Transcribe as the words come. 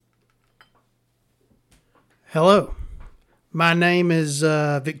Hello, my name is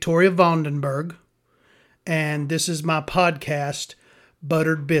Victoria Vondenberg, and this is my podcast,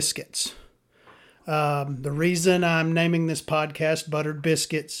 Buttered Biscuits. The reason I'm naming this podcast Buttered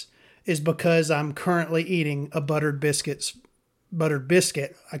Biscuits is because I'm currently eating a buttered biscuit.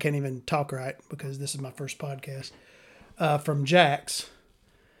 I can't even talk right because this is my first podcast, from Jack's.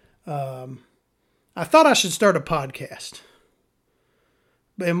 I thought I should start a podcast.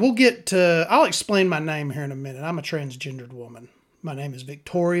 And I'll explain my name here in a minute. I'm a transgendered woman. My name is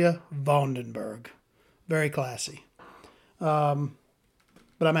Victoria Vondenberg. Very classy. But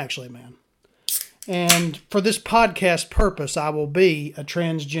I'm actually a man. And for this podcast purpose, I will be a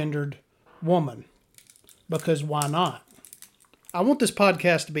transgendered woman. Because why not? I want this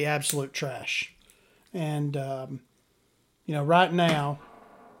podcast to be absolute trash. And, right now,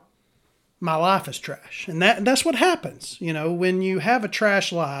 my life is trash. And that's what happens, when you have a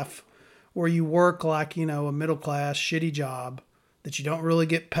trash life where you work like, a middle class shitty job that you don't really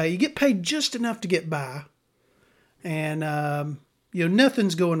get paid. You get paid just enough to get by. And,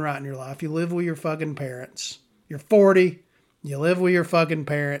 nothing's going right in your life. You live with your fucking parents. You're 40. You live with your fucking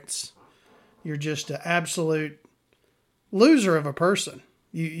parents. You're just an absolute loser of a person.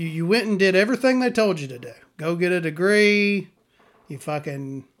 You went and did everything they told you to do. Go get a degree. You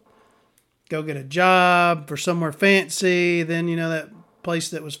fucking go get a job for somewhere fancy. Then, that place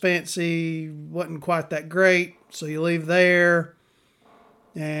that was fancy wasn't quite that great. So you leave there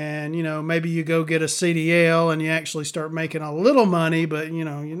and, maybe you go get a CDL and you actually start making a little money, but they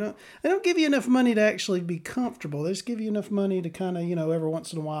don't give you enough money to actually be comfortable. They just give you enough money to kind of, every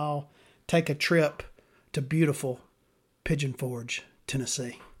once in a while take a trip to beautiful Pigeon Forge,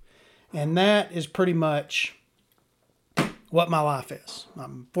 Tennessee. And that is pretty much what my life is.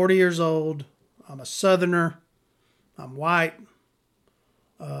 I'm 40 years old. I'm a Southerner. I'm white.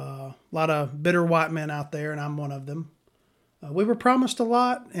 A lot of bitter white men out there, and I'm one of them. We were promised a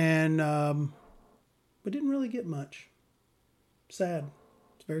lot, and we didn't really get much. Sad.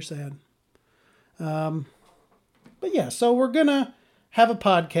 It's very sad. But yeah, so we're going to have a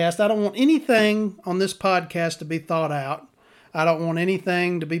podcast. I don't want anything on this podcast to be thought out. I don't want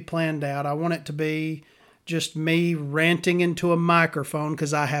anything to be planned out. I want it to be just me ranting into a microphone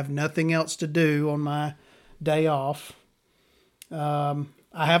because I have nothing else to do on my day off. I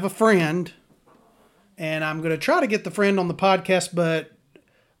have a friend, and I'm going to try to get the friend on the podcast, but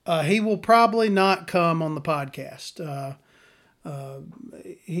he will probably not come on the podcast.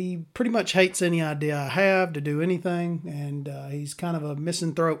 He pretty much hates any idea I have to do anything, and he's kind of a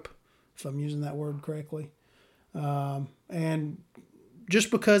misanthrope, if I'm using that word correctly. And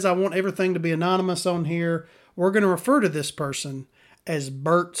just because I want everything to be anonymous on here, we're going to refer to this person as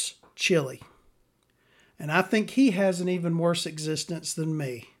Bert's Chili. And I think he has an even worse existence than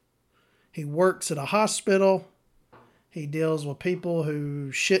me. He works at a hospital. He deals with people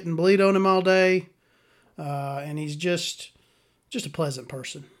who shit and bleed on him all day. And he's just a pleasant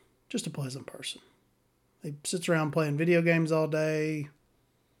person. Just a pleasant person. He sits around playing video games all day.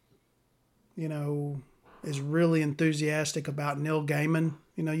 Is really enthusiastic about Neil Gaiman.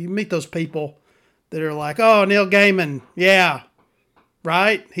 You meet those people that are like, oh, Neil Gaiman, yeah,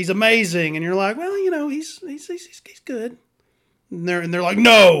 right? He's amazing. And you're like, well, he's good. And they're like,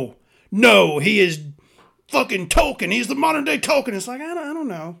 no, he is fucking Tolkien. He's the modern day Tolkien. It's like, I don't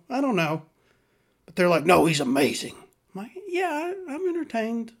know. But they're like, no, he's amazing. I'm like, yeah, I'm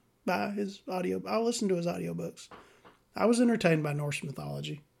entertained by his audio. I listen to his audiobooks. I was entertained by Norse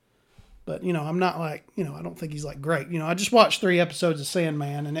mythology. But, I'm not like, I don't think he's like great. I just watched 3 episodes of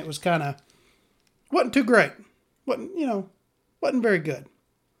Sandman and it was wasn't too great. Wasn't very good.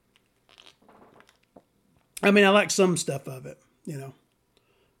 I mean, I like some stuff of it,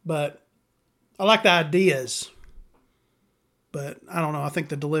 but I like the ideas. But I don't know. I think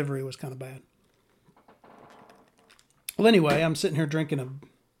the delivery was kind of bad. Well, anyway, I'm sitting here drinking a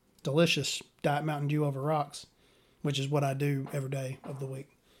delicious Diet Mountain Dew over rocks, which is what I do every day of the week.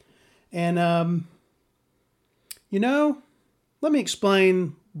 And, let me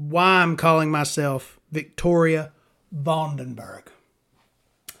explain why I'm calling myself Victoria Vondenberg.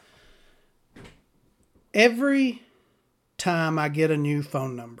 Every time I get a new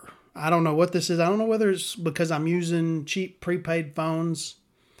phone number, I don't know what this is. I don't know whether it's because I'm using cheap prepaid phones.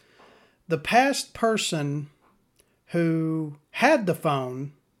 The past person who had the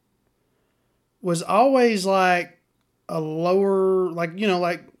phone was always like a lower, like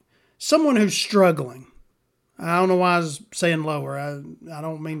someone who's struggling. I don't know why I was saying lower. I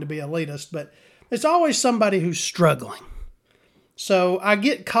don't mean to be elitist, but it's always somebody who's struggling. So I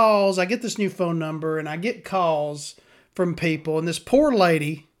get calls. I get this new phone number, and I get calls from people. And this poor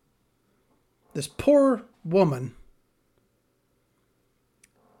lady, this poor woman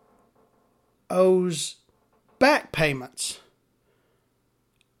owes back payments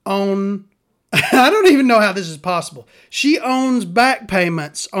on, I don't even know how this is possible. She owns back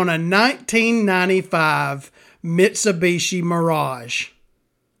payments on a 1995 Mitsubishi Mirage.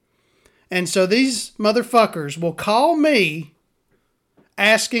 And so these motherfuckers will call me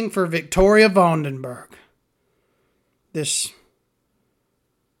asking for Victoria Vandenberg.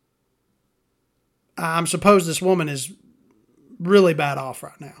 I'm supposed this woman is really bad off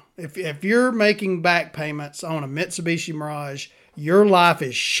right now. If you're making back payments on a Mitsubishi Mirage, your life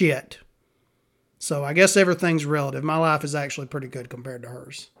is shit. So I guess everything's relative. My life is actually pretty good compared to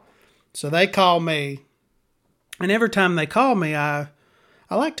hers. So they call me, and every time they call me, I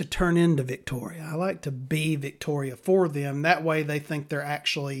like to turn into Victoria. I like to be Victoria for them. That way they think they're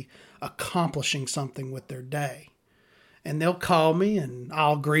actually accomplishing something with their day. And they'll call me and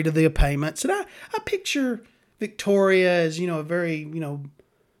I'll agree to the payments. And I picture Victoria as, a very,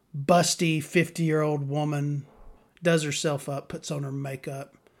 busty 50-year-old woman, does herself up, puts on her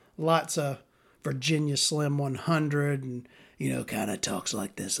makeup, lots of Virginia Slim 100 and, kind of talks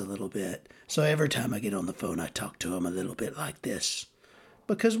like this a little bit. So every time I get on the phone, I talk to him a little bit like this.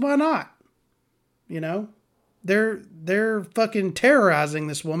 Because why not? They're fucking terrorizing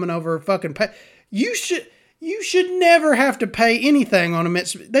this woman over her fucking pay. You should never have to pay anything on a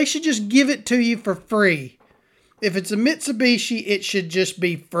Mitsubishi. They should just give it to you for free. If it's a Mitsubishi, it should just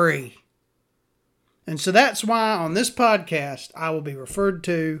be free. And so that's why on this podcast, I will be referred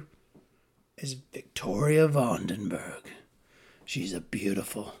to as Victoria Vandenberg. She's a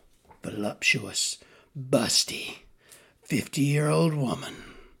beautiful, voluptuous, busty, 50-year-old woman.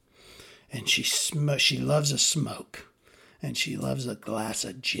 And she loves a smoke. And she loves a glass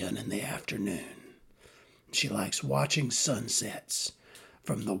of gin in the afternoon. She likes watching sunsets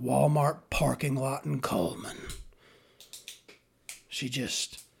from the Walmart parking lot in Coleman. She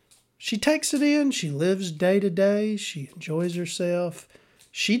takes it in. She lives day to day. She enjoys herself.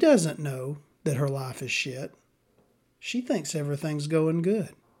 She doesn't know that her life is shit. She thinks everything's going good.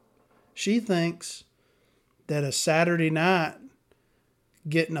 She thinks that a Saturday night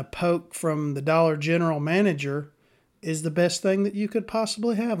getting a poke from the Dollar General manager is the best thing that you could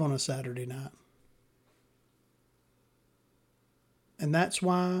possibly have on a Saturday night. And that's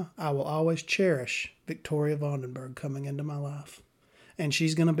why I will always cherish Victoria Vandenberg coming into my life. And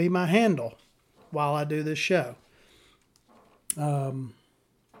she's going to be my handle while I do this show.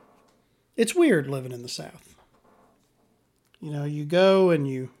 It's weird living in the South. You go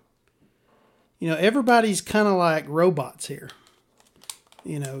and everybody's kind of like robots here.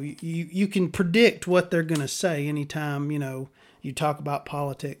 You can predict what they're going to say anytime, you talk about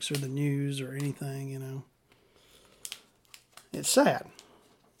politics or the news or anything, It's sad.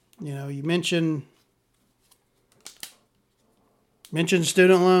 You mention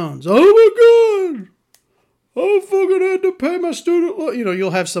student loans. Oh my God! I fucking had to pay my student loan.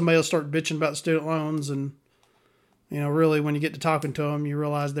 You'll have somebody else start bitching about student loans, and really when you get to talking to them, you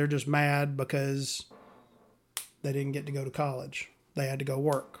realize they're just mad because they didn't get to go to college. They had to go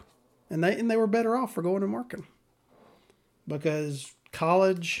work, and they were better off for going and working, because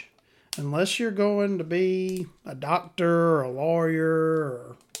college, unless you're going to be a doctor or a lawyer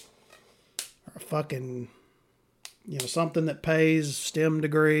or a fucking, something that pays, STEM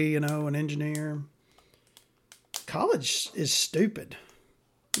degree, an engineer, college is stupid.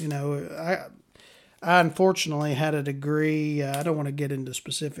 I unfortunately had a degree. I don't want to get into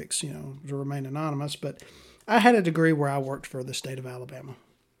specifics, to remain anonymous, but I had a degree where I worked for the state of Alabama.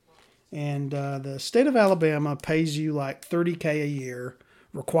 And the state of Alabama pays you like $30,000 a year,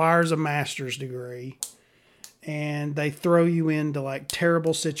 requires a master's degree, and they throw you into like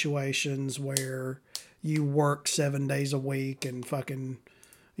terrible situations where you work 7 days a week and fucking,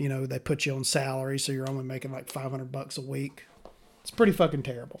 they put you on salary, so you're only making like $500 a week. It's pretty fucking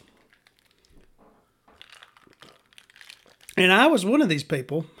terrible. And I was one of these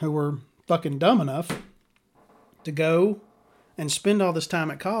people who were fucking dumb enough to go and spend all this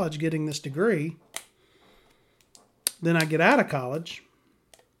time at college getting this degree. Then I get out of college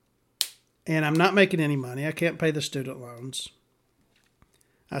and I'm not making any money. I can't pay the student loans.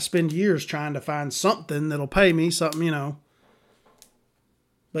 I spend years trying to find something that'll pay me something,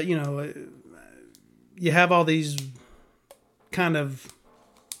 But, you have all these kind of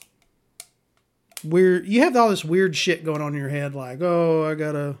weird, you have all this weird shit going on in your head. Like, oh, I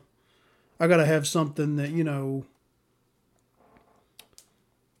gotta have something that,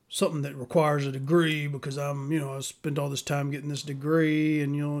 something that requires a degree because I spent all this time getting this degree,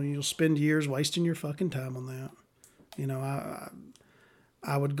 and you'll spend years wasting your fucking time on that.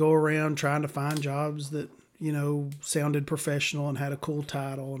 I would go around trying to find jobs that, sounded professional and had a cool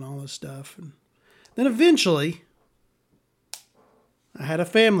title and all this stuff. And then eventually, I had a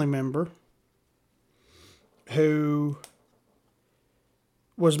family member who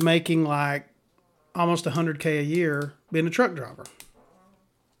was making like almost $100K a year being a truck driver.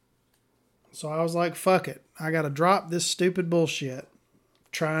 So I was like, fuck it. I got to drop this stupid bullshit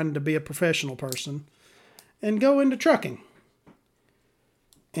trying to be a professional person and go into trucking.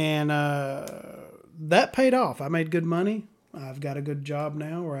 And that paid off. I made good money. I've got a good job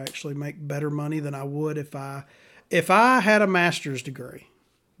now where I actually make better money than I would if I had a master's degree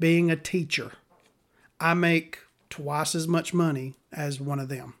being a teacher. I make twice as much money as one of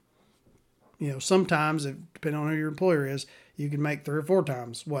them. Sometimes, depending on who your employer is, you can make 3 or 4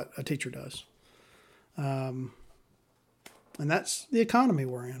 times what a teacher does. And that's the economy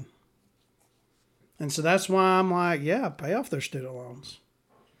we're in. And so that's why I'm like, yeah, pay off their student loans.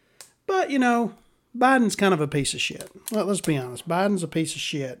 But, Biden's kind of a piece of shit. Well, let's be honest. Biden's a piece of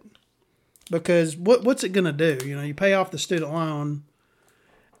shit. Because what's it going to do? You pay off the student loan,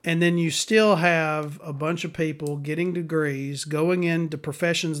 and then you still have a bunch of people getting degrees, going into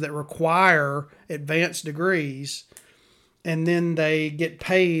professions that require advanced degrees, and then they get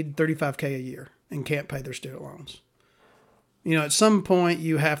paid $35K a year and can't pay their student loans. At some point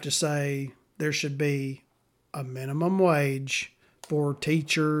you have to say there should be a minimum wage for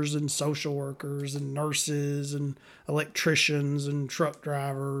teachers and social workers and nurses and electricians and truck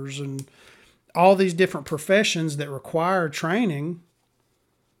drivers and all these different professions that require training.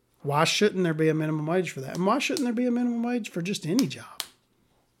 Why shouldn't there be a minimum wage for that? And why shouldn't there be a minimum wage for just any job?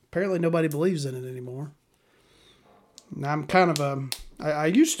 Apparently nobody believes in it anymore. And I'm kind of I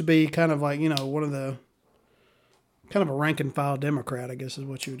used to be kind of like, one of the, kind of a rank and file Democrat, I guess is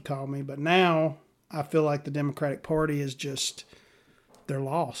what you would call me. But now I feel like the Democratic Party is just, they're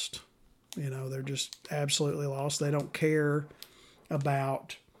lost. They're just absolutely lost. They don't care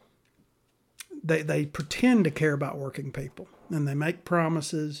about, they pretend to care about working people. And they make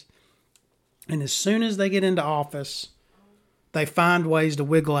promises. And as soon as they get into office, they find ways to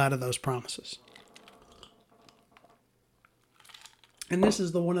wiggle out of those promises. And this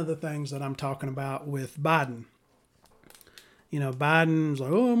is one of the things that I'm talking about with Biden. Biden's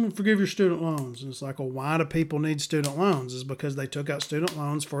like, oh, I'm going to forgive your student loans. And it's like, well, why do people need student loans? It's because they took out student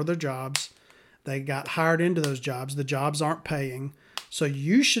loans for their jobs. They got hired into those jobs. The jobs aren't paying. So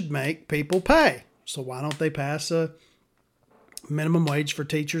you should make people pay. So why don't they pass a minimum wage for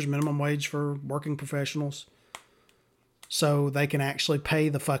teachers, minimum wage for working professionals, so they can actually pay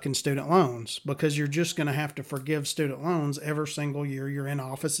the fucking student loans? Because you're just going to have to forgive student loans every single year you're in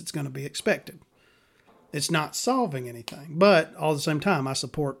office. It's going to be expected. It's not solving anything. But all at the same time, I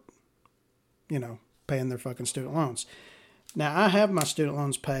support, paying their fucking student loans. Now, I have my student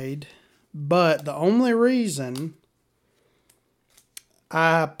loans paid, but the only reason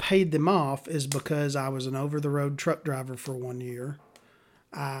I paid them off is because I was an over-the-road truck driver for 1 year.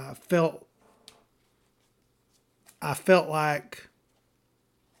 I felt like,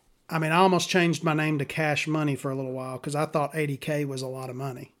 I almost changed my name to Cash Money for a little while because I thought $80K was a lot of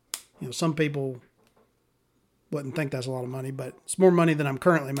money. Some people wouldn't think that's a lot of money, but it's more money than I'm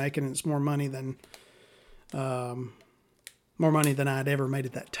currently making, and it's more money than I'd ever made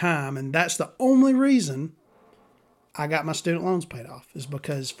at that time. And that's the only reason I got my student loans paid off, is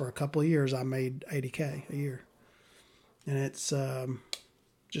because for a couple of years I made $80K a year. And it's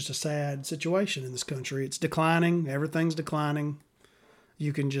just a sad situation in this country. It's declining. Everything's declining.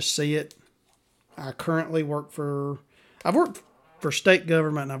 You can just see it. I currently I've worked for state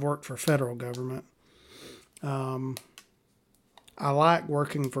government and I've worked for federal government. I like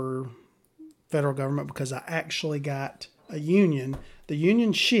working for federal government because I actually got a union. The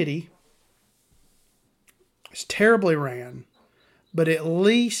union's shitty. It's terribly ran, but at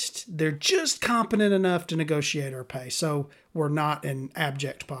least they're just competent enough to negotiate our pay. So we're not in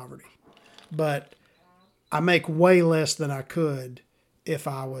abject poverty. But I make way less than I could if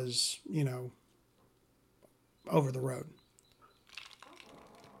I was, over the road.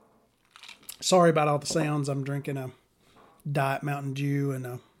 Sorry about all the sounds. I'm drinking a Diet Mountain Dew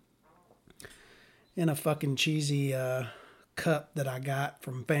in a fucking cheesy cup that I got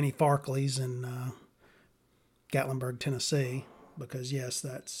from Fannie Farkle's in Gatlinburg, Tennessee. Because yes,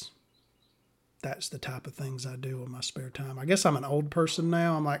 that's the type of things I do in my spare time. I guess I'm an old person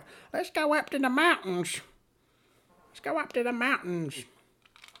now. I'm like, let's go up to the mountains. Let's go up to the mountains.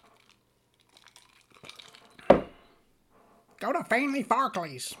 Go to Fannie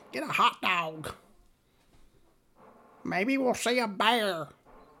Farkle's. Get a hot dog. Maybe we'll see a bear.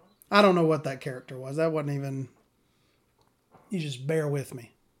 I don't know what that character was. That wasn't even You just bear with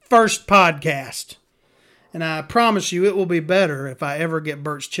me. First podcast. And I promise you it will be better if I ever get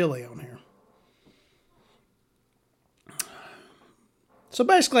Bert's Chili on here. So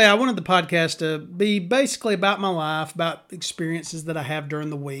basically, I wanted the podcast to be basically about my life, about experiences that I have during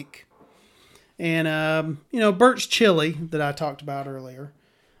the week. And, Bert's Chili that I talked about earlier.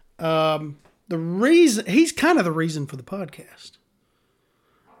 He's kind of the reason for the podcast.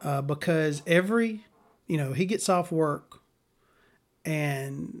 Because he gets off work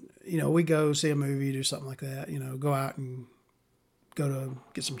and, we go see a movie, do something like that, go out and go to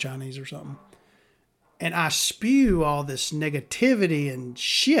get some Chinese or something. And I spew all this negativity and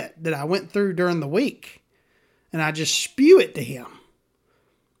shit that I went through during the week. And I just spew it to him.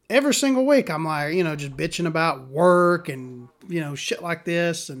 Every single week, I'm like, just bitching about work and, shit like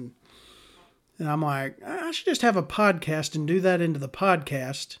this. And I'm like, I should just have a podcast and do that into the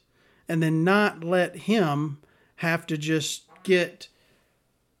podcast. And then not let him have to just get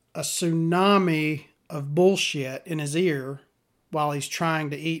a tsunami of bullshit in his ear while he's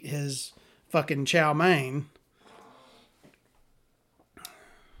trying to eat his fucking chow mein.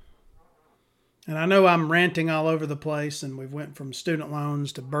 And I know I'm ranting all over the place, and we've went from student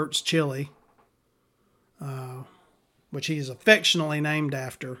loans to Bert's Chili, which he is affectionately named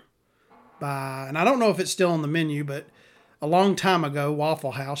after and I don't know if it's still on the menu, but a long time ago,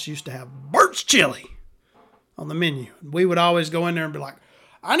 Waffle House used to have Bert's Chili on the menu. And we would always go in there and be like,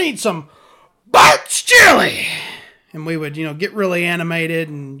 I need some Bert's Chili. And we would, get really animated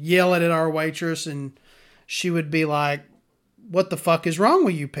and yell at our waitress. And she would be like, what the fuck is wrong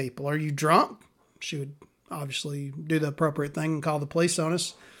with you people? Are you drunk? She would obviously do the appropriate thing and call the police on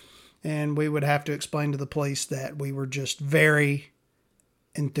us. And we would have to explain to the police that we were just very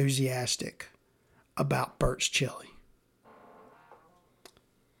enthusiastic about Bert's Chili.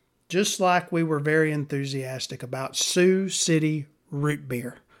 Just like we were very enthusiastic about Sioux City root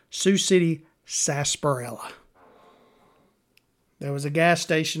beer. Sioux City sarsaparilla. There was a gas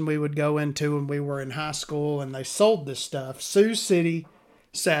station we would go into when we were in high school, and they sold this stuff, Sioux City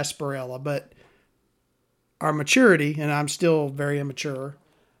sarsaparilla. But our maturity, and I'm still very immature,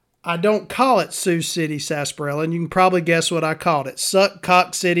 I don't call it Sioux City sarsaparilla, and you can probably guess what I called it. Suck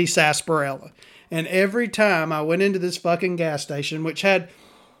Cock City sarsaparilla. And every time I went into this fucking gas station, which had,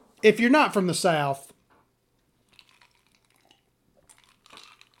 if you're not from the South,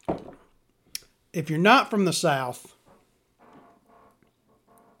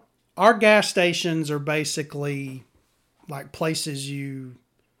 our gas stations are basically like places you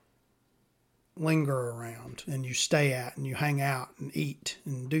linger around and you stay at and you hang out and eat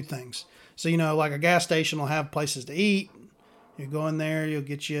and do things. So, like a gas station will have places to eat. You go in there, you'll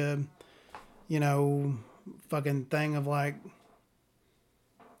get you, fucking thing of like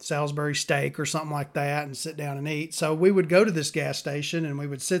Salisbury steak or something like that and sit down and eat. So we would go to this gas station and we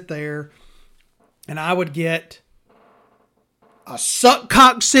would sit there and I would get a Suck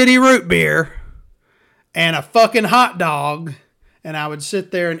Cock City root beer and a fucking hot dog, and I would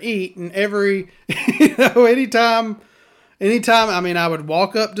sit there and eat. And anytime, I would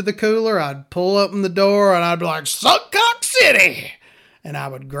walk up to the cooler, I'd pull open the door, and I'd be like, Suck Cock City! And I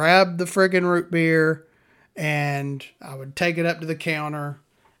would grab the friggin' root beer, and I would take it up to the counter,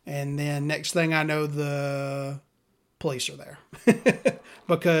 and then next thing I know, the police are there.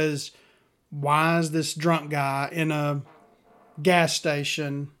 Because why is this drunk guy in a gas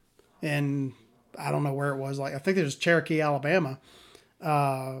station in, I don't know where it was, like I think it was Cherokee, Alabama.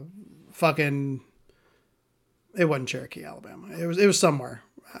 It wasn't Cherokee, Alabama. It was somewhere.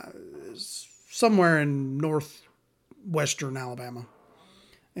 It was somewhere in northwestern Alabama.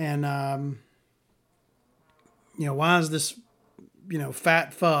 And why is this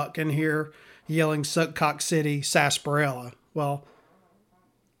fat fuck in here yelling Suck Cock City sarsaparilla? Well,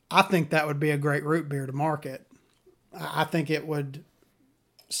 I think that would be a great root beer to market. I think it would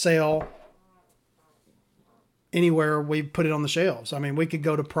sell anywhere we put it on the shelves. I mean, we could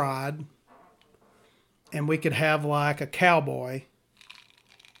go to Pride and we could have like a cowboy,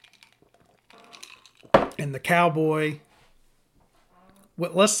 and the cowboy,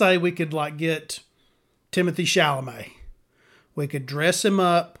 let's say we could like get Timothy Chalamet. We could dress him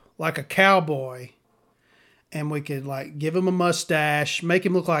up like a cowboy, and we could like give him a mustache, make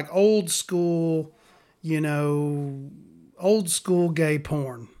him look like old school gay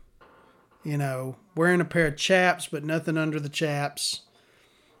porn. Wearing a pair of chaps, but nothing under the chaps.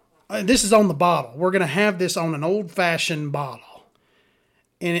 This is on the bottle. We're going to have this on an old-fashioned bottle.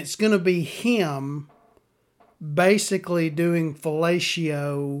 And it's going to be him basically doing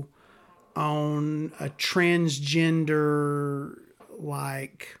fellatio on a transgender,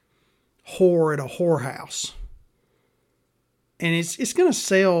 like, whore at a whorehouse. And it's going to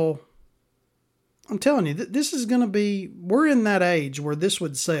sell. I'm telling you, this is going to be, we're in that age where this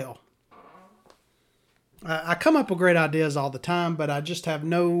would sell. I come up with great ideas all the time, but I just have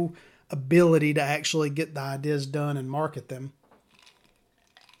no ability to actually get the ideas done and market them.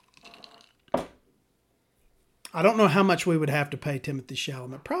 I don't know how much we would have to pay Timothy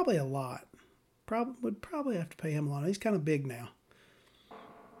Chalamet. Probably a lot. Would probably have to pay him a lot. He's kind of big now.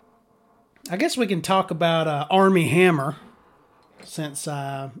 I guess we can talk about Armie Hammer, since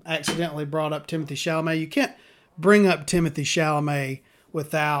I accidentally brought up Timothy Chalamet. You can't bring up Timothy Chalamet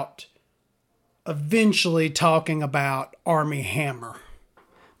without eventually talking about Armie Hammer,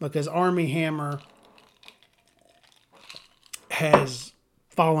 because Armie Hammer has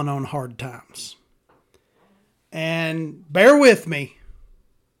fallen on hard times. And bear with me,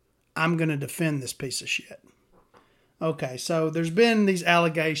 I'm going to defend this piece of shit. Okay, so there's been these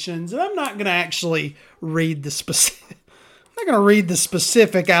allegations, and I'm not going to actually read the specific. I'm not going to read the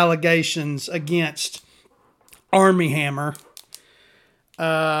specific allegations against Armie Hammer.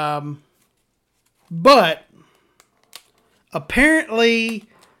 But apparently,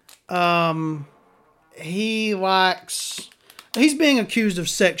 he's being accused of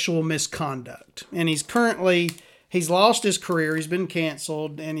sexual misconduct, and he's lost his career. He's been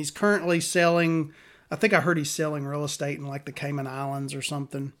canceled, and he's currently selling, I think I heard he's selling real estate in like the Cayman Islands or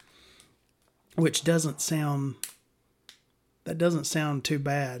something, which doesn't sound too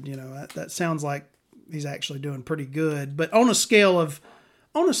bad. You know, that sounds like he's actually doing pretty good, but on a scale of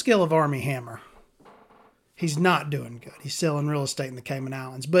Armie Hammer, he's not doing good. He's selling real estate in the Cayman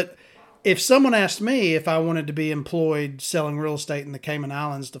Islands. But if someone asked me if I wanted to be employed selling real estate in the Cayman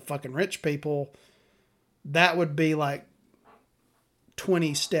Islands to fucking rich people, that would be like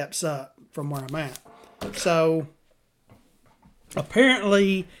 20 steps up from where I'm at. So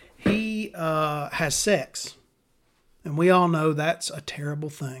apparently he has sex. And we all know that's a terrible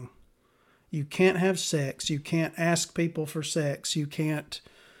thing. You can't have sex. You can't ask people for sex. You can't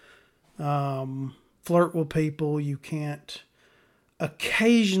flirt with people. You can't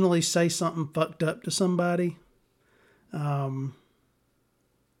occasionally say something fucked up to somebody. Or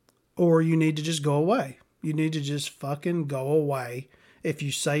you need to just go away. You need to just fucking go away if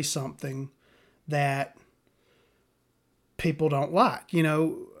you say something that people don't like. You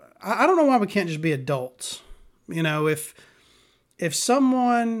know, I don't know why we can't just be adults. You know, if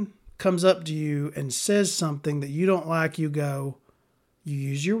someone comes up to you and says something that you don't like, you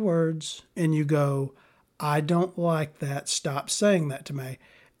use your words and you go, I don't like that. Stop saying that to me.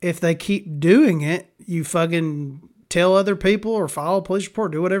 If they keep doing it, you fucking tell other people or file a police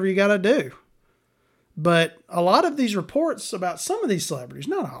report, do whatever you got to do. But a lot of these reports about some of these celebrities,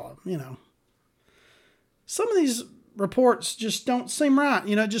 not all of them, you know, some of these reports just don't seem right.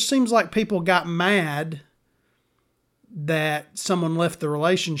 You know, it just seems like people got mad that someone left the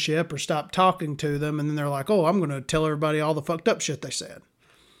relationship or stopped talking to them, and then they're like, oh, I'm going to tell everybody all the fucked up shit they said.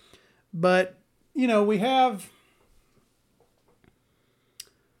 But, you know, we have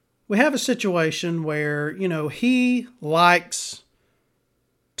a situation where, you know, he likes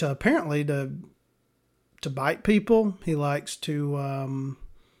to apparently to bite people. He likes to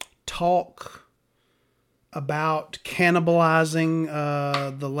talk about cannibalizing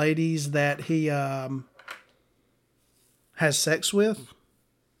the ladies that he has sex with.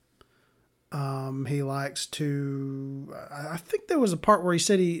 He likes to, I think there was a part where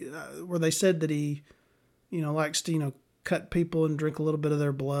where they said that he, you know, likes to, you know, cut people and drink a little bit of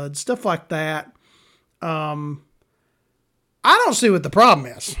their blood, stuff like that. I don't see what the problem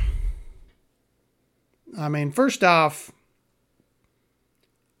is. I mean, first off,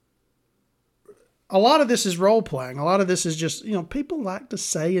 a lot of this is role playing. A lot of this is just, you know, people like to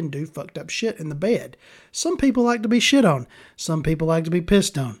say and do fucked up shit in the bed. Some people like to be shit on. Some people like to be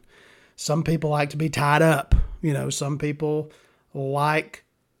pissed on. Some people like to be tied up. You know, some people like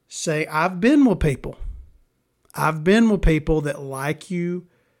say, I've been with people that like you.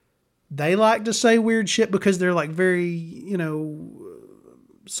 They like to say weird shit because they're like very, you know,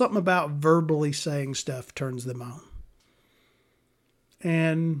 something about verbally saying stuff turns them on.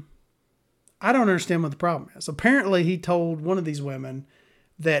 And I don't understand what the problem is. Apparently, he told one of these women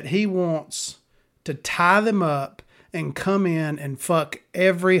that he wants to tie them up and come in and fuck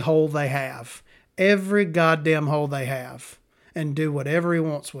every hole they have. Every goddamn hole they have. And do whatever he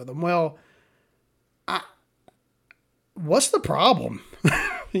wants with them. Well, what's the problem?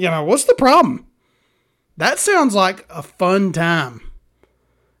 You know, what's the problem? That sounds like a fun time.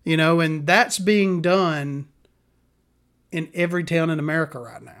 You know, and that's being done in every town in America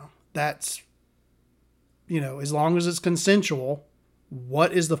right now. That's, you know, as long as it's consensual,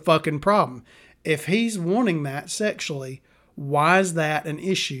 what is the fucking problem? If he's wanting that sexually, why is that an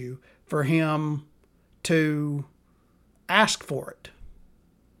issue for him to ask for it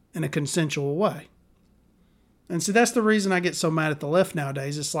in a consensual way? And so that's the reason I get so mad at the left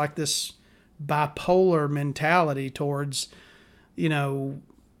nowadays. It's like this bipolar mentality towards,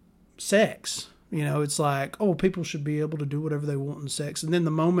 sex. It's like, oh, people should be able to do whatever they want in sex. And then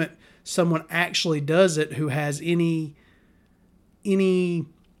the moment someone actually does it who has any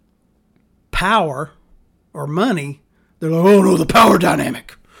power or money, they're like, oh no, the power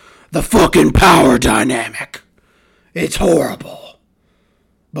dynamic. The fucking power dynamic. It's horrible.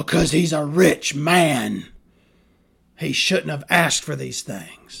 Because he's a rich man. He shouldn't have asked for these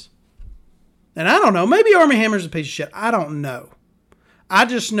things. And I don't know. Maybe Armie Hammer's a piece of shit. I don't know. I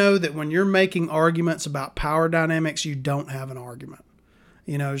just know that when you're making arguments about power dynamics, you don't have an argument.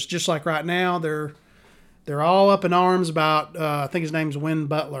 It's just like right now, they're all up in arms about, I think his name's Win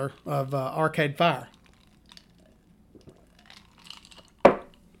Butler of Arcade Fire.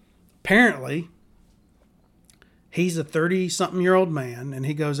 Apparently, he's a 30-something-year-old man, and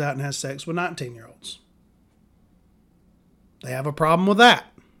he goes out and has sex with 19-year-olds. They have a problem with that.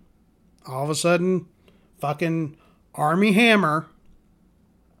 All of a sudden, fucking Armie Hammer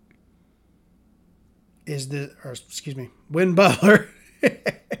Win Butler.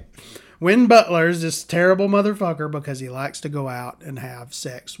 Win Butler is this terrible motherfucker because he likes to go out and have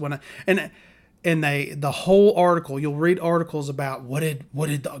sex. The whole article, you'll read articles about what did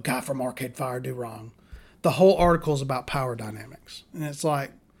the guy from Arcade Fire do wrong. The whole article is about power dynamics. And it's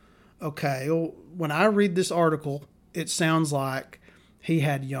like, okay, well, when I read this article, it sounds like he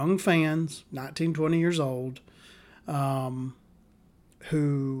had young fans, 19, 20 years old, who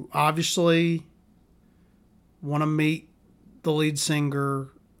obviously want to meet the lead singer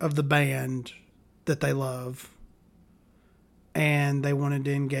of the band that they love, and they wanted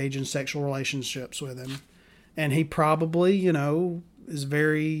to engage in sexual relationships with him. And he probably, is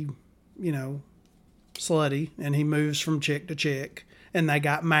very, slutty, and he moves from chick to chick, and they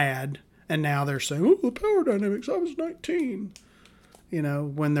got mad, and now they're saying, oh, the power dynamics, I was 19.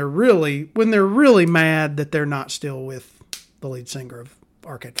 When they're really mad that they're not still with the lead singer of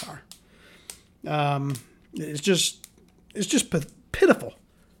Arcade Fire. It's just pitiful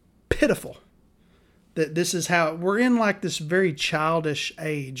that this is how we're in, like this very childish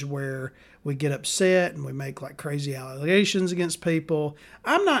age where we get upset and we make like crazy allegations against people.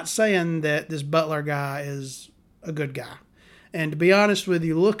 I'm not saying that this Butler guy is a good guy. And to be honest with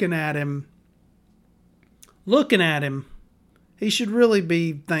you, looking at him, he should really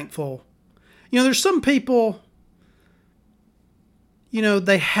be thankful. There's some people,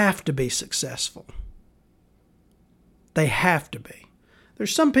 they have to be successful. They have to be.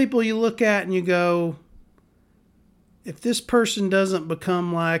 There's some people you look at and you go, if this person doesn't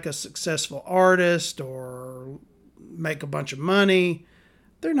become like a successful artist or make a bunch of money,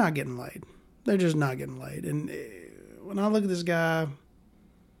 they're not getting laid. They're just not getting laid. And when I look at this guy,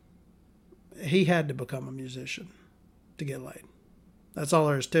 he had to become a musician to get laid. That's all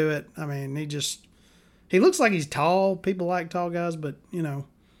there is to it. I mean, he looks like he's tall. People like tall guys, but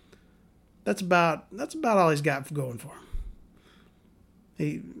that's about all he's got going for him.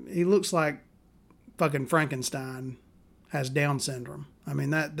 He looks like fucking Frankenstein has Down syndrome. I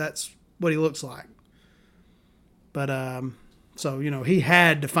mean, that's what he looks like. But so he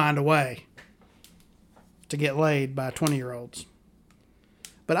had to find a way to get laid by 20-year-olds.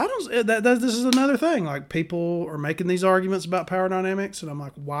 But I don't. This is another thing. Like, people are making these arguments about power dynamics, and I'm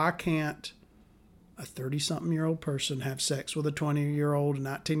like, why can't a 30-something-year-old person have sex with a 20-year-old,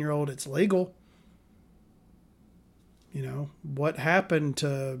 19-year-old? It's legal. What happened to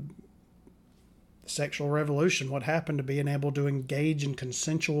the sexual revolution? What happened to being able to engage in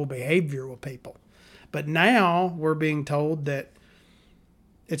consensual behavior with people? But now we're being told that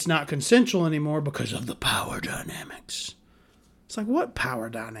it's not consensual anymore because of the power dynamics. It's like, what power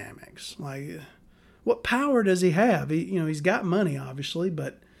dynamics? Like, what power does he have? He's got money, obviously,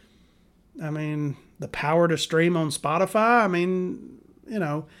 but I mean, the power to stream on Spotify. I mean,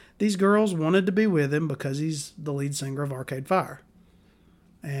 these girls wanted to be with him because he's the lead singer of Arcade Fire.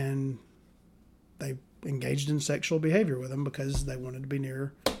 And they engaged in sexual behavior with him because they wanted to be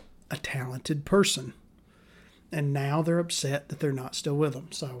near a talented person. And now they're upset that they're not still with him.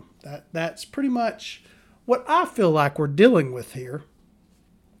 So that's pretty much what I feel like we're dealing with here.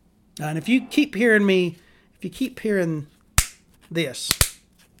 And if you keep hearing this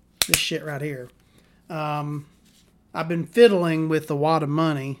shit right here, I've been fiddling with a wad of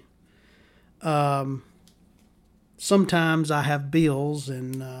money. Sometimes I have bills,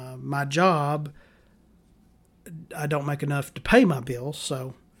 and my job, I don't make enough to pay my bills,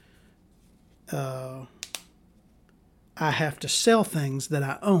 so I have to sell things that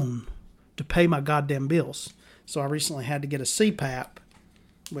I own to pay my goddamn bills. So I recently had to get a CPAP,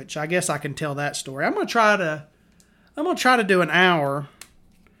 which I guess I can tell that story. I'm gonna try to do an hour,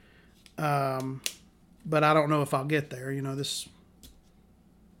 but I don't know if I'll get there. You know, this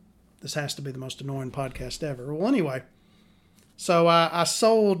has to be the most annoying podcast ever. Well, anyway, so I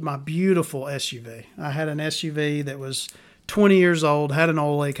sold my beautiful SUV. I had an SUV that was 20 years old, had an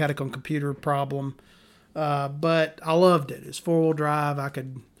oil leak, had a computer problem, but I loved it. It's 4-wheel drive. I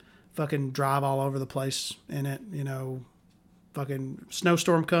could fucking drive all over the place in it, you know. Fucking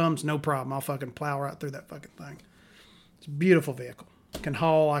snowstorm comes, no problem. I'll fucking plow right through that fucking thing. It's a beautiful vehicle. Can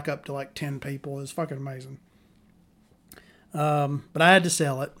haul like up to like 10 people. It's fucking amazing. But I had to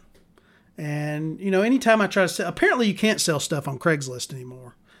sell it. And, you know, anytime I try to sell, apparently you can't sell stuff on Craigslist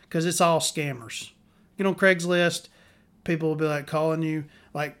anymore because it's all scammers. Get on Craigslist, people will be like calling you.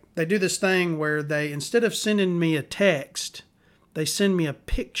 Like they do this thing where they, instead of sending me a text, they send me a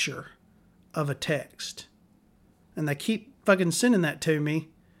picture of a text. And they keep fucking sending that to me.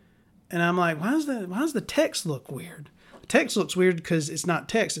 And I'm like, why does the text look weird? The text looks weird because it's not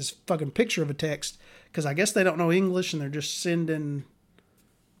text. It's a fucking picture of a text. Because I guess they don't know English and they're just sending...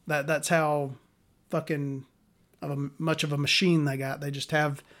 That's how fucking much of a machine they got. They just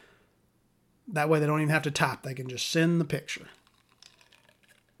have... That way they don't even have to type. They can just send the picture.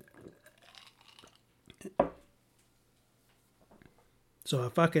 So I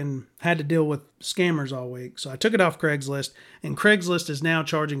fucking had to deal with scammers all week. So I took it off Craigslist. And Craigslist is now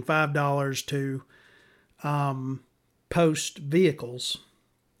charging $5 to post vehicles.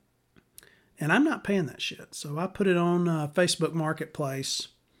 And I'm not paying that shit. So I put it on Facebook Marketplace.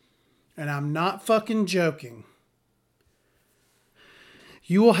 And I'm not fucking joking.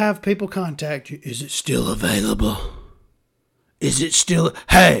 You will have people contact you. Is it still available? Is it still...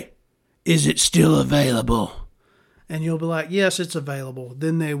 Hey! Is it still available? And you'll be like, yes, it's available.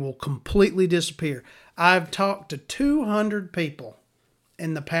 Then they will completely disappear. I've talked to 200 people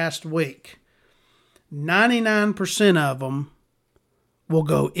in the past week. 99% of them will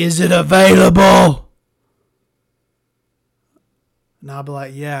go, is it available? And I'll be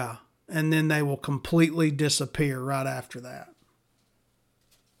like, yeah. And then they will completely disappear right after that.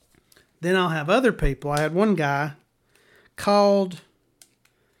 Then I'll have other people. I had one guy called,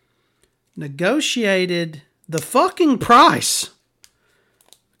 negotiated the fucking price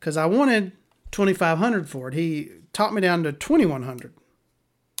because I wanted $2,500 for it. He talked me down to $2,100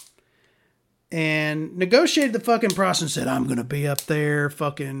 and negotiated the fucking price and said, I'm going to be up there.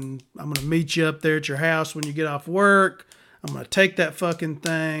 I'm going to meet you up there at your house when you get off work. I'm going to take that fucking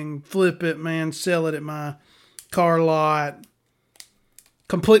thing, flip it, man, sell it at my car lot.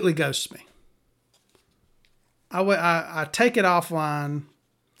 Completely ghosts me. I take it offline.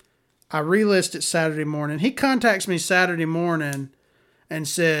 I relist it Saturday morning. He contacts me Saturday morning and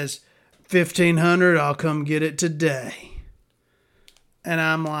says, $1,500, I'll come get it today. And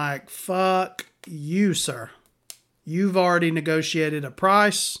I'm like, fuck you, sir. You've already negotiated a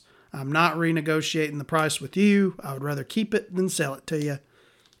price. I'm not renegotiating the price with you. I would rather keep it than sell it to you.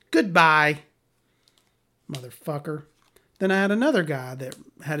 Goodbye, motherfucker. Then I had another guy that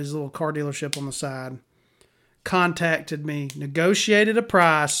had his little car dealership on the side. Contacted me, negotiated a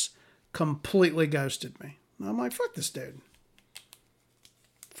price, completely ghosted me. And I'm like, fuck this dude.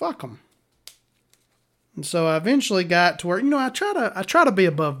 Fuck him. And so I eventually got to where, you know, I try to be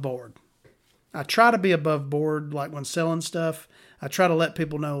above board. I try to be above board, like when selling stuff. I try to let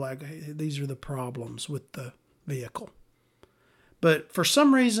people know, like, hey, these are the problems with the vehicle. But for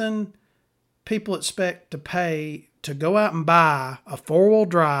some reason, people expect to pay to go out and buy a 4-wheel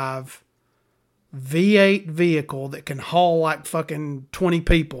drive V8 vehicle that can haul like fucking 20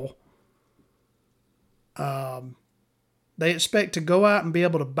 people. They expect to go out and be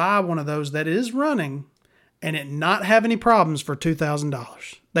able to buy one of those that is running and it not have any problems for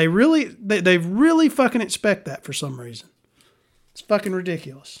 $2,000. They really fucking expect that for some reason. It's fucking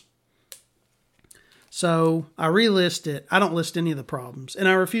ridiculous. So I relist it. I don't list any of the problems. And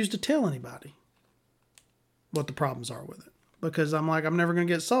I refuse to tell anybody what the problems are with it. Because I'm like, I'm never going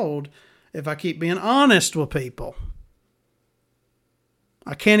to get sold if I keep being honest with people.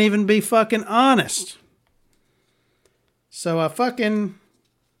 I can't even be fucking honest. So I fucking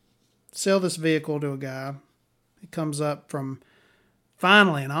sell this vehicle to a guy. He comes up from...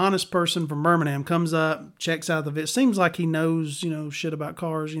 Finally, an honest person from Birmingham comes up, checks out the... It seems like he knows, you know, shit about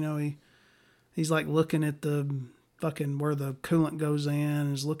cars. You know, he's like looking at the fucking where the coolant goes in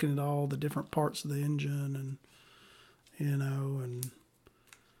and is looking at all the different parts of the engine and, you know, and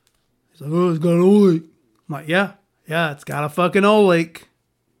he's like, oh, it's got an oil leak. I'm like, yeah, it's got a fucking oil leak.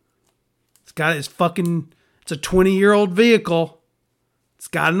 It's It's a 20-year-old vehicle. It's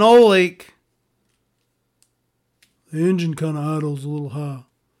got an oil leak. The engine kind of idles a little high.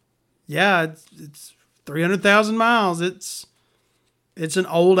 Yeah, it's 300,000 miles. It's an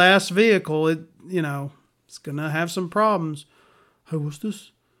old ass vehicle. It's gonna have some problems. Hey, what's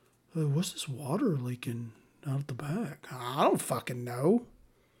this? What's this water leaking out the back? I don't fucking know.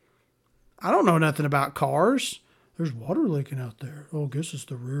 I don't know nothing about cars. There's water leaking out there. Oh, I guess it's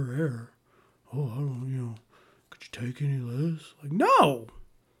the rear air. Oh, I don't, could you take any less? Like, no,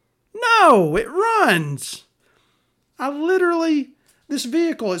 it runs. This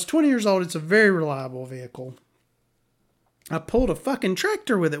vehicle is 20 years old. It's a very reliable vehicle. I pulled a fucking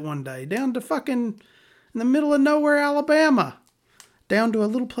tractor with it one day down to fucking in the middle of nowhere, Alabama. Down to a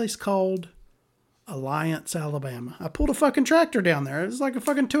little place called Alliance, Alabama. I pulled a fucking tractor down there. It was like a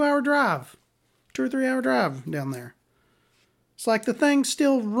fucking 2-hour drive. 2 or 3 hour drive down there. It's like the thing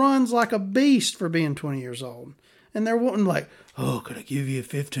still runs like a beast for being 20 years old. And they're wanting like, oh, could I give you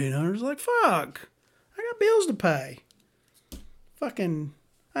 $1,500? Like, fuck. I got bills to pay. Fucking,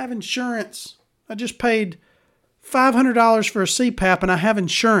 I have insurance. I just paid $500 for a CPAP and I have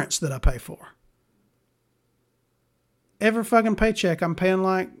insurance that I pay for. Every fucking paycheck, I'm paying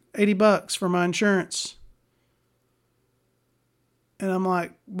like $80 for my insurance. And I'm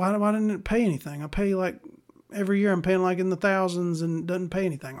like, why didn't it pay anything? I pay like, every year I'm paying like in the thousands and it doesn't pay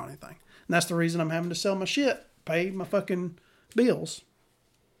anything on anything. And that's the reason I'm having to sell my shit. Pay my fucking bills.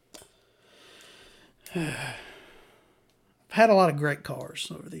 I've had a lot of great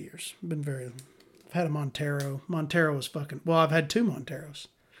cars over the years. I've had a Montero. Montero was fucking, well, I've had 2 Monteros.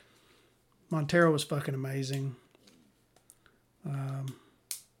 Montero was fucking amazing.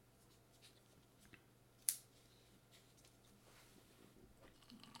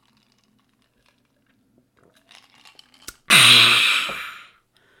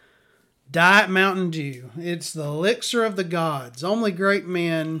 Diet Mountain Dew. It's the elixir of the gods. Only great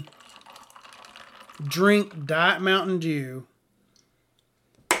men drink Diet Mountain Dew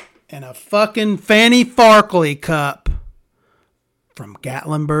in a fucking Fannie Farkle cup from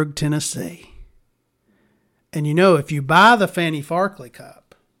Gatlinburg, Tennessee. And if you buy the Fannie Farkle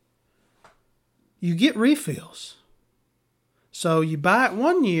cup, you get refills. So you buy it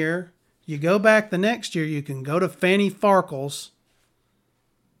one year, you go back the next year, you can go to Fannie Farkle's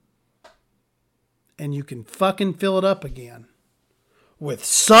and you can fucking fill it up again with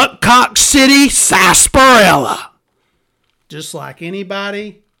Suckcock City sarsaparilla. Just like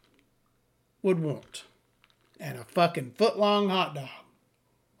anybody would want. And a fucking foot-long hot dog.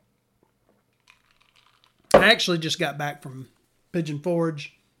 I actually just got back from Pigeon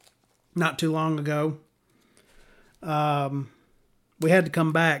Forge not too long ago. We had to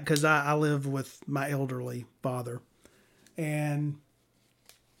come back because I live with my elderly father. And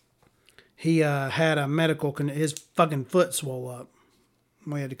he had a medical, his fucking foot swole up.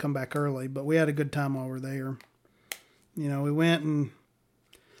 We had to come back early, but we had a good time while we were there. We went and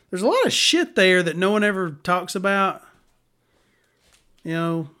there's a lot of shit there that no one ever talks about.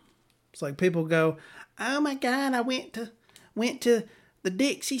 It's like people go, oh my God, I went to the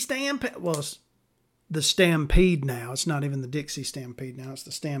Dixie Stampede. Well, it's the Stampede now. It's not even the Dixie Stampede now. It's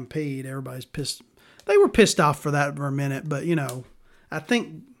the Stampede. Everybody's pissed. They were pissed off for that for a minute, but I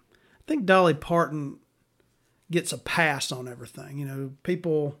think Dolly Parton gets a pass on everything.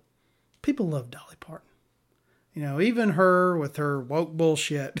 People love Dolly Parton. Even her with her woke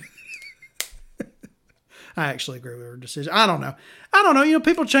bullshit. I actually agree with her decision. I don't know.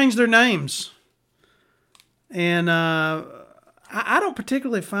 People change their names. And I don't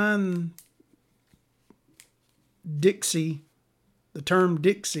particularly find Dixie, the term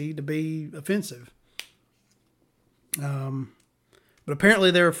Dixie, to be offensive. But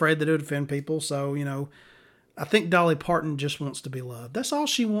apparently they're afraid that it would offend people. So, I think Dolly Parton just wants to be loved. That's all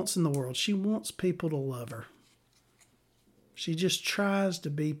she wants in the world. She wants people to love her. She just tries to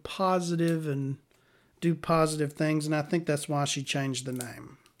be positive and do positive things. And I think that's why she changed the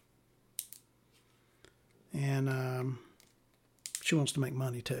name. And she wants to make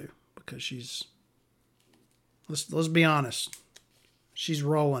money too. Because she's, let's be honest, she's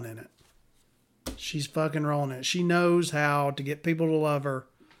rolling in it. She's fucking rolling it. She knows how to get people to love her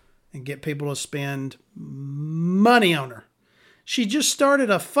and get people to spend money on her. She just started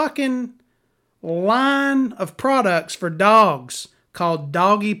a fucking line of products for dogs called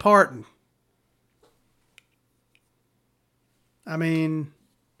Doggy Parton. I mean,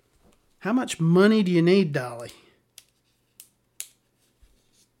 how much money do you need, Dolly?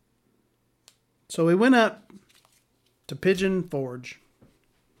 So we went up to Pigeon Forge,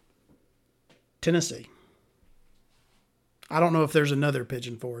 Tennessee. I don't know if there's another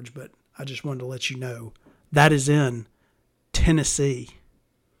Pigeon Forge, but I just wanted to let you know That is in Tennessee.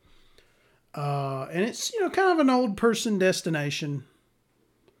 And it's, kind of an old person destination.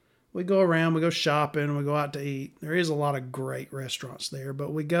 We go around, we go shopping, we go out to eat. There is a lot of great restaurants there,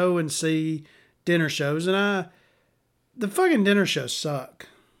 but we go and see dinner shows, and the fucking dinner shows suck.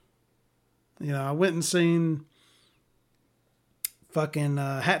 I went and seen fucking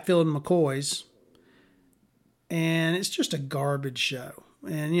Hatfield and McCoy's, and it's just a garbage show.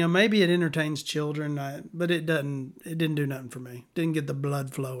 And maybe it entertains children, but it didn't do nothing for me. Didn't get the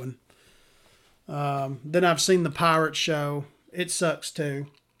blood flowing. Then I've seen the Pirate Show. It sucks too.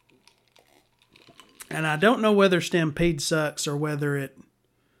 And I don't know whether Stampede sucks or whether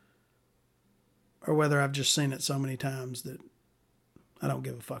I've just seen it so many times that I don't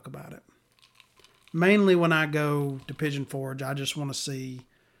give a fuck about it. Mainly when I go to Pigeon Forge, I just want to see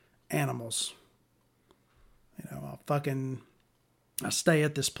animals. I stay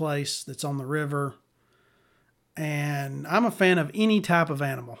at this place that's on the river, and I'm a fan of any type of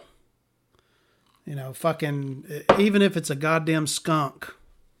animal. Even if it's a goddamn skunk,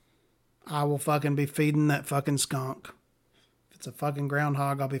 I will fucking be feeding that fucking skunk. If it's a fucking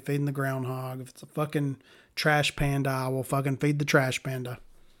groundhog, I'll be feeding the groundhog. If it's a fucking trash panda, I will fucking feed the trash panda.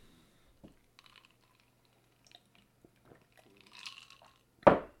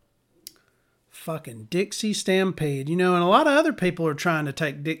 Fucking Dixie Stampede. And a lot of other people are trying to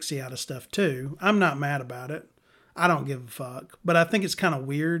take Dixie out of stuff too. I'm not mad about it. I don't give a fuck. But I think it's kind of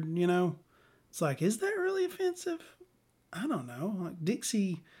weird, It's like, is that really offensive? I don't know. Like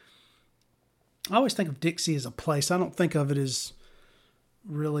Dixie, I always think of Dixie as a place. I don't think of it as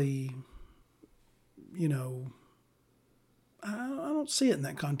really, I don't see it in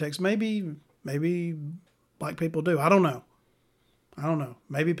that context. Maybe black people do. I don't know.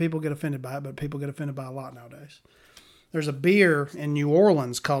 Maybe people get offended by it, but people get offended by a lot nowadays. There's a beer in New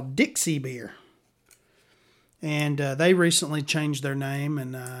Orleans called Dixie Beer. And they recently changed their name,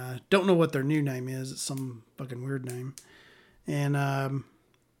 and don't know what their new name is. It's some fucking weird name. And I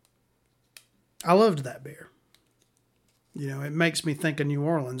loved that beer. It makes me think of New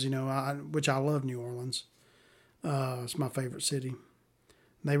Orleans, which I love New Orleans. It's my favorite city.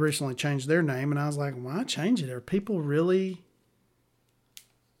 They recently changed their name, and I was like, why change it? Are people really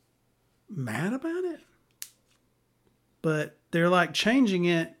mad about it? But they're like changing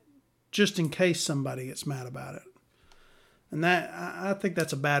it just in case somebody gets mad about it. And I think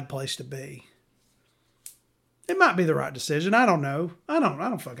that's a bad place to be. It might be the right decision. I don't know. I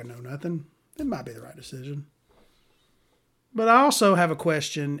don't fucking know nothing. It might be the right decision. But I also have a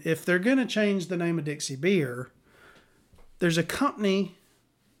question. If they're going to change the name of Dixie Beer, there's a company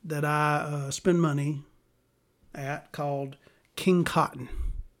that I spend money at called King Cotton.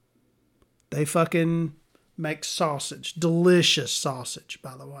 They fucking make sausage. Delicious sausage,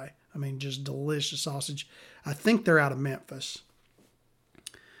 by the way. I mean, just delicious sausage. I think they're out of Memphis.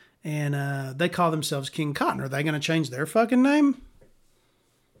 And they call themselves King Cotton. Are they going to change their fucking name?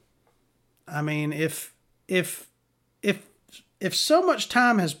 I mean, if so much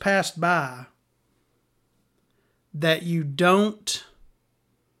time has passed by that you don't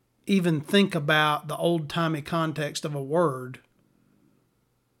even think about the old-timey context of a word,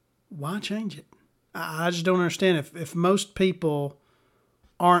 why change it? I just don't understand. If most people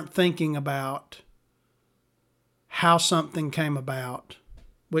aren't thinking about how something came about,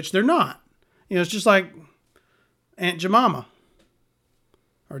 which they're not. It's just like Aunt Jemima.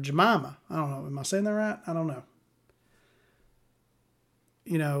 Or Jemima. I don't know. Am I saying that right? I don't know.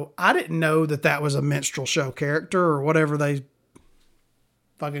 I didn't know that was a minstrel show character or whatever they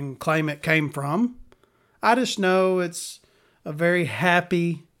fucking claim it came from. I just know it's a very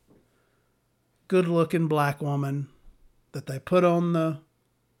happy, good-looking black woman that they put on the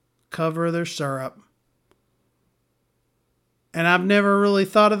cover of their syrup. And I've never really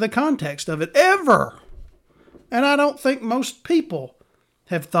thought of the context of it, ever. And I don't think most people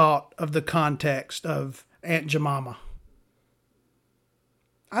have thought of the context of Aunt Jemima.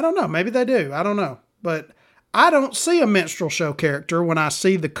 I don't know. Maybe they do. I don't know. But I don't see a minstrel show character when I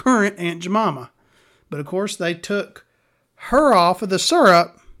see the current Aunt Jemima. But of course, they took her off of the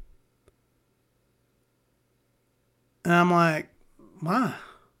syrup. And I'm like, why?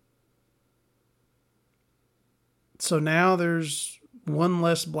 So now there's one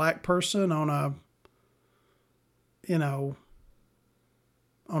less black person on a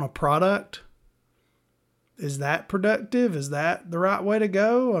product. Is that productive? Is that the right way to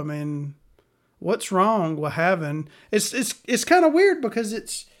go? I mean, what's wrong with having... It's kind of weird because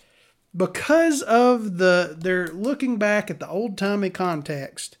it's because of they're looking back at the old-timey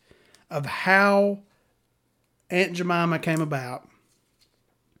context of how Aunt Jemima came about.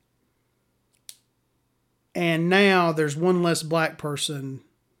 And now there's one less black person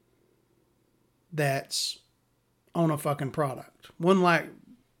that's on a fucking product. One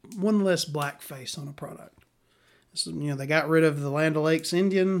less black face on a product. So, they got rid of the Land O'Lakes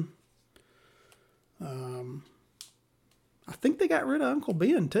Indian. I think they got rid of Uncle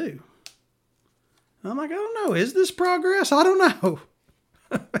Ben too. And I'm like, I don't know. Is this progress? I don't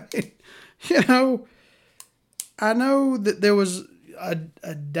know. I know that there was a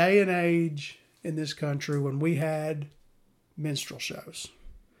day and age in this country when we had minstrel shows.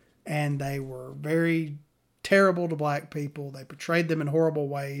 And they were very terrible to black people. They portrayed them in horrible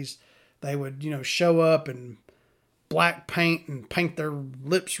ways. They would, show up and black paint and paint their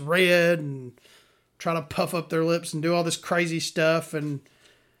lips red and try to puff up their lips and do all this crazy stuff.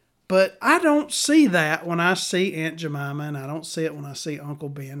 But I don't see that when I see Aunt Jemima, and I don't see it when I see Uncle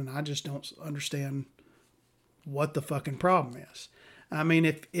Ben, and I just don't understand what the fucking problem is. I mean,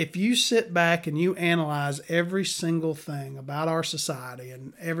 if you sit back and you analyze every single thing about our society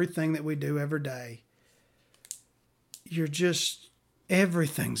and everything that we do every day,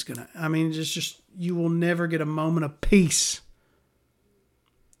 everything's you will never get a moment of peace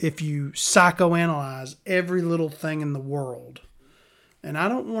if you psychoanalyze every little thing in the world. And I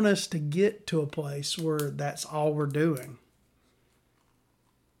don't want us to get to a place where that's all we're doing.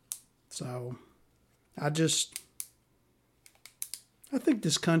 So, I think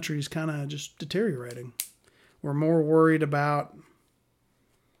this country is kind of just deteriorating. We're more worried about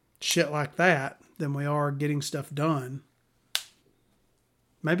shit like that than we are getting stuff done.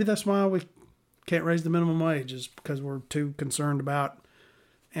 Maybe that's why we can't raise the minimum wage, is because we're too concerned about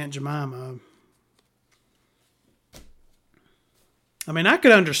Aunt Jemima. I mean, I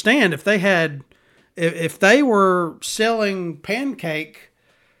could understand if they were selling pancake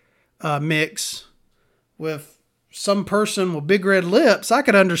mix with some person with big red lips, I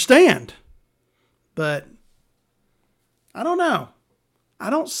could understand. But I don't know. I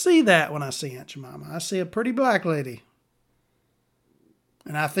don't see that when I see Aunt Jemima. I see a pretty black lady.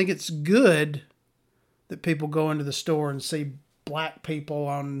 And I think it's good that people go into the store and see black people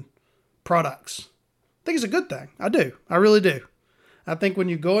on products. I think it's a good thing. I do. I really do. I think when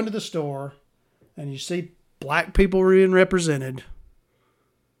you go into the store and you see black people being represented,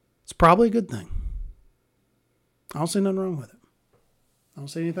 it's probably a good thing. I don't see nothing wrong with it. I don't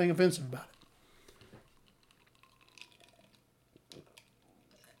see anything offensive about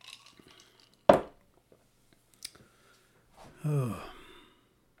it. Oh.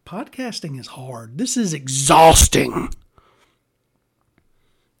 Podcasting is hard. This is exhausting.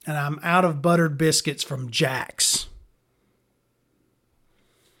 And I'm out of buttered biscuits from Jack's.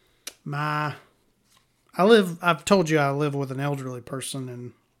 I've told you I live with an elderly person,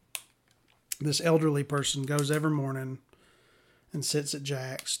 and this elderly person goes every morning and sits at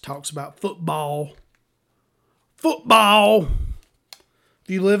Jack's, talks about football. Football! If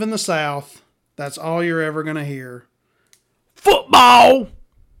you live in the South, that's all you're ever going to hear. Football!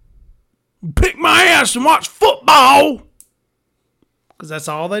 Pick my ass and watch football! Because that's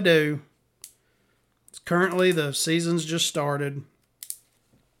all they do. Currently, the season's just started.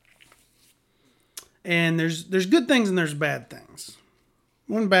 And there's good things and there's bad things.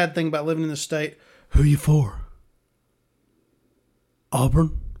 One bad thing about living in the state, who are you for?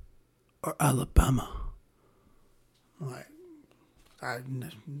 Auburn or Alabama?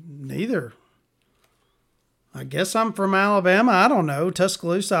 Neither. I guess I'm from Alabama. I don't know.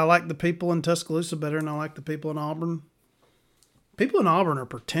 Tuscaloosa, I like the people in Tuscaloosa better than I like the people in Auburn. People in Auburn are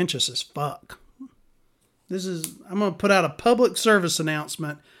pretentious as fuck. I'm going to put out a public service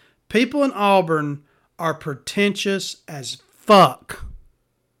announcement. People in Auburn are pretentious as fuck.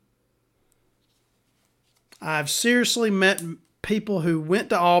 I've seriously met people who went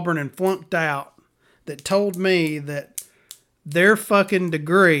to Auburn and flunked out that told me that their fucking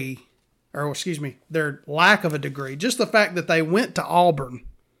degree, their lack of a degree, just the fact that they went to Auburn,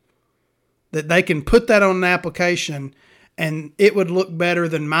 that they can put that on an application and it would look better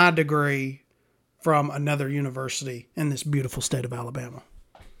than my degree from another university in this beautiful state of Alabama.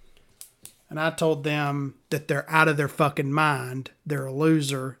 And I told them that they're out of their fucking mind. They're a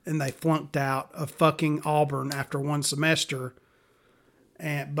loser and they flunked out of fucking Auburn after one semester.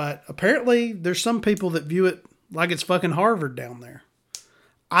 But apparently there's some people that view it like it's fucking Harvard down there.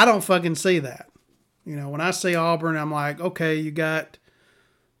 I don't fucking see that. When I say Auburn, I'm like, okay, you got,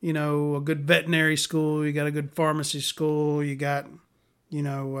 a good veterinary school. You got a good pharmacy school. You got,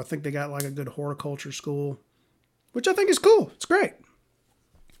 I think they got like a good horticulture school, which I think is cool. It's great.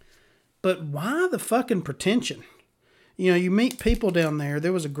 But why the fucking pretension? You meet people down there.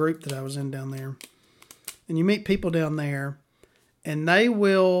 There was a group that I was in down there. And you meet people down there and they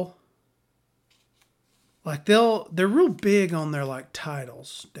will Like they're real big on their like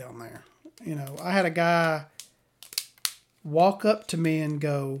titles down there. You know, I had a guy walk up to me and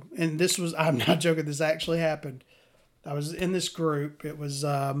go, and this was, I'm not joking, this actually happened. I was in this group. It was,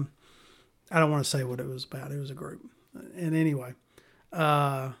 I don't want to say what it was about. It was a group. And anyway,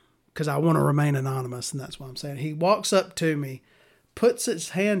 because I want to remain anonymous, and that's what I'm saying. He walks up to me, puts his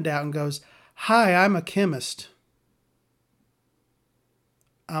hand out and goes, "Hi, I'm a chemist."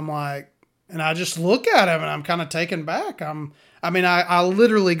 I'm like, and I just look at him and I'm kind of taken back. I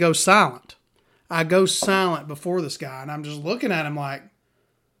literally go silent. I go silent before this guy and I'm just looking at him like,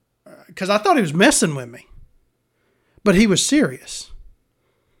 because I thought he was messing with me, but he was serious.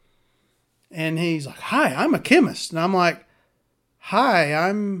 And he's like, "Hi, I'm a chemist." And I'm like, "Hi,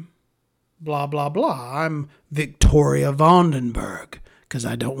 I'm blah, blah, blah. I'm Victoria Vandenberg," because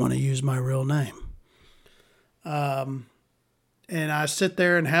I don't want to use my real name. And I sit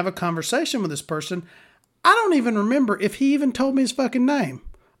there and have a conversation with this person. I don't even remember if he even told me his fucking name.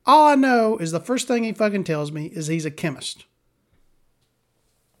 All I know is the first thing he fucking tells me is he's a chemist.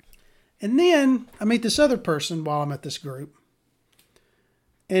 And then I meet this other person while I'm at this group.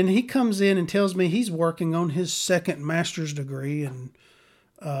 And he comes in and tells me he's working on his second master's degree in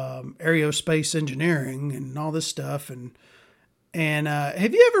aerospace engineering and all this stuff. And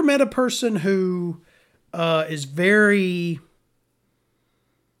have you ever met a person who is very...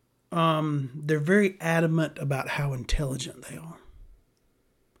 they're very adamant about how intelligent they are.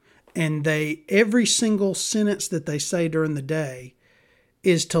 And every single sentence that they say during the day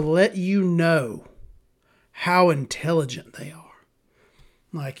is to let you know how intelligent they are.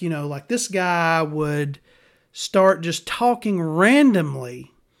 Like, you know, like this guy would start just talking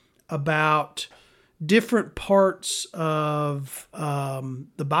randomly about different parts of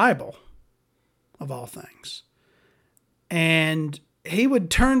the Bible, of all things. And he would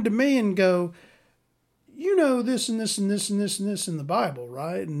turn to me and go, "You know this and this and this and this and this in the Bible,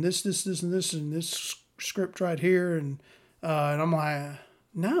 right? And this and this and this script right here." And I'm like,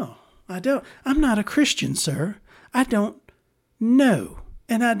 "No, I don't. I'm not a Christian, sir. I don't know.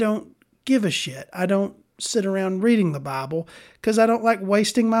 And I don't give a shit. I don't sit around reading the Bible because I don't like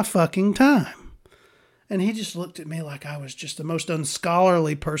wasting my fucking time." And he just looked at me like I was just the most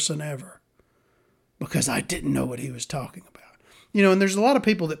unscholarly person ever because I didn't know what he was talking about. You know, and there's a lot of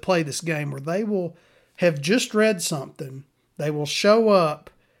people that play this game where they will have just read something, they will show up,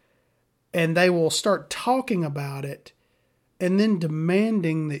 and they will start talking about it, and then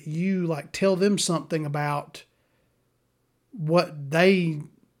demanding that you, like, tell them something about what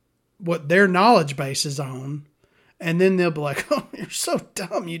their knowledge base is on, and then they'll be like, "Oh, you're so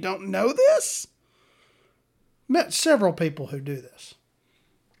dumb, you don't know this?" Met several people who do this.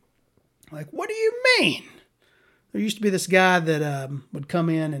 Like, "What do you mean?" There used to be this guy that would come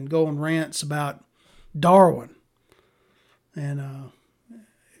in and go on rants about Darwin. And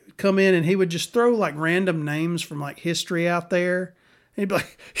he'd come in and he would just throw like random names from like history out there. And he'd be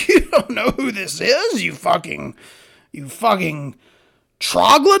like, "You don't know who this is, you fucking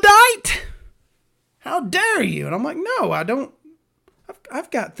troglodyte? How dare you?" And I'm like, "No, I don't.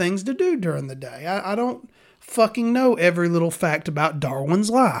 I've got things to do during the day. I don't fucking know every little fact about Darwin's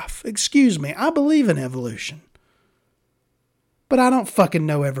life. Excuse me, I believe in evolution. But I don't fucking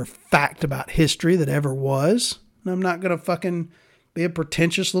know every fact about history that ever was. And I'm not going to fucking be a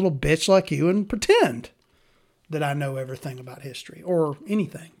pretentious little bitch like you and pretend that I know everything about history or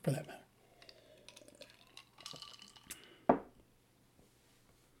anything for that matter."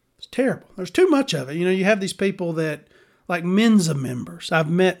 It's terrible. There's too much of it. You know, you have these people that, like Mensa members. I've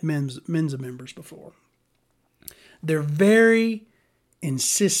met Mensa members before. They're very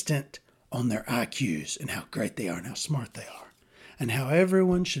insistent on their IQs and how great they are and how smart they are. And how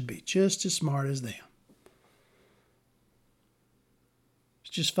everyone should be just as smart as them. It's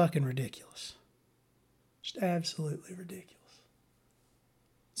just fucking ridiculous. Just absolutely ridiculous.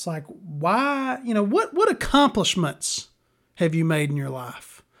 It's like, why, you know, what accomplishments have you made in your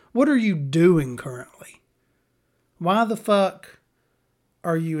life? What are you doing currently? Why the fuck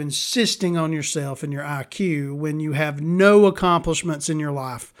are you insisting on yourself and your IQ when you have no accomplishments in your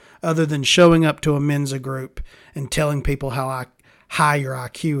life other than showing up to a Mensa group and telling people how high your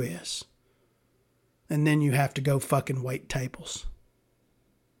IQ is? And then you have to go fucking wait tables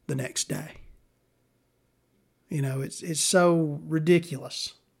the next day. You know, it's so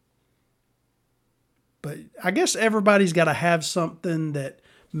ridiculous. But I guess everybody's got to have something that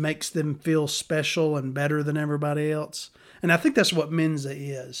makes them feel special and better than everybody else. And I think that's what Mensa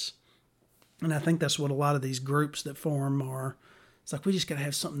is. And I think that's what a lot of these groups that form are. It's like, we just got to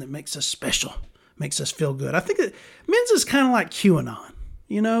have something that makes us special, makes us feel good. I think that Mensa is kind of like QAnon.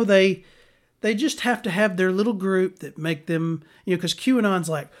 You know, they They just have to have their little group that make them, because QAnon's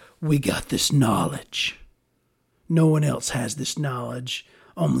like, we got this knowledge. No one else has this knowledge.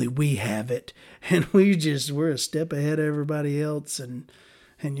 Only we have it. And we're a step ahead of everybody else. And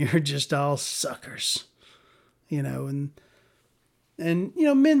you're just all suckers, and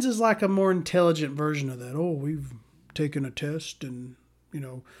men's is like a more intelligent version of that. Oh, we've taken a test and,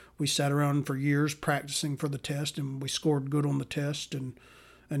 we sat around for years practicing for the test and we scored good on the test. And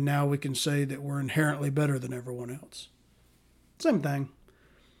now we can say that we're inherently better than everyone else. Same thing.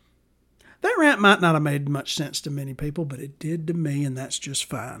 That rant might not have made much sense to many people, but it did to me, and that's just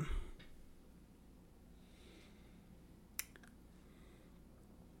fine.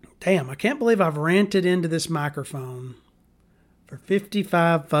 Damn, I can't believe I've ranted into this microphone for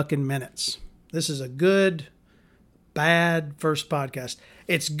 55 fucking minutes. This is a good, bad first podcast.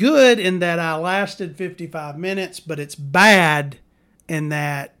 It's good in that I lasted 55 minutes, but it's bad in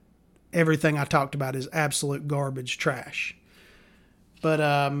that everything I talked about is absolute garbage trash.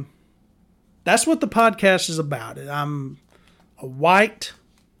 But that's what the podcast is about. I'm a white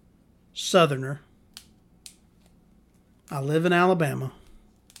Southerner. I live in Alabama.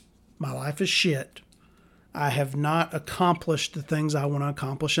 My life is shit. I have not accomplished the things I want to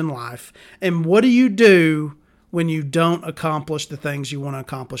accomplish in life. And what do you do when you don't accomplish the things you want to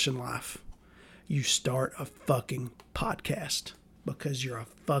accomplish in life? You start a fucking podcast because you're a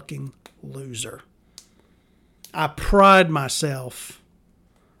fucking loser. I pride myself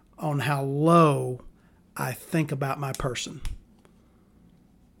on how low I think about my person.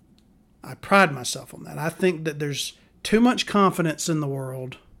 I pride myself on that. I think that there's too much confidence in the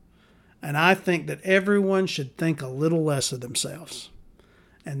world. And I think that everyone should think a little less of themselves.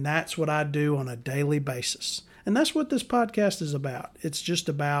 And that's what I do on a daily basis. And that's what this podcast is about. It's just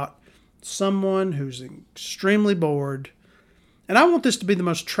about someone who's extremely bored. And I want this to be the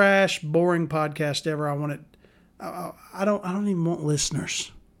most trash, boring podcast ever. I want it. I don't even want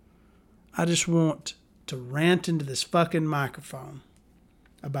listeners. I just want to rant into this fucking microphone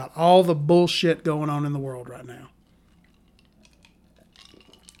about all the bullshit going on in the world right now.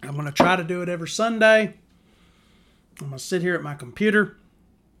 I'm going to try to do it every Sunday. I'm going to sit here at my computer.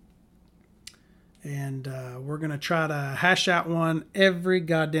 And we're going to try to hash out one every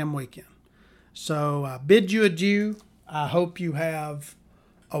goddamn weekend. So I bid you adieu. I hope you have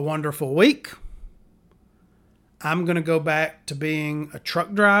a wonderful week. I'm going to go back to being a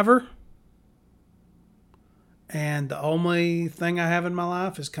truck driver. And the only thing I have in my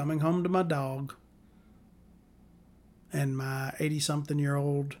life is coming home to my dog and my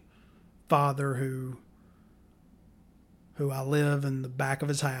 80-something-year-old father who I live in the back of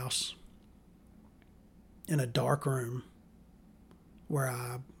his house in a dark room where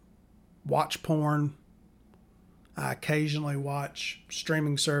I watch porn. I occasionally watch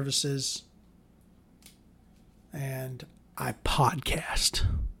streaming services. And I podcast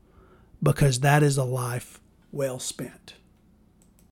because that is a life well spent.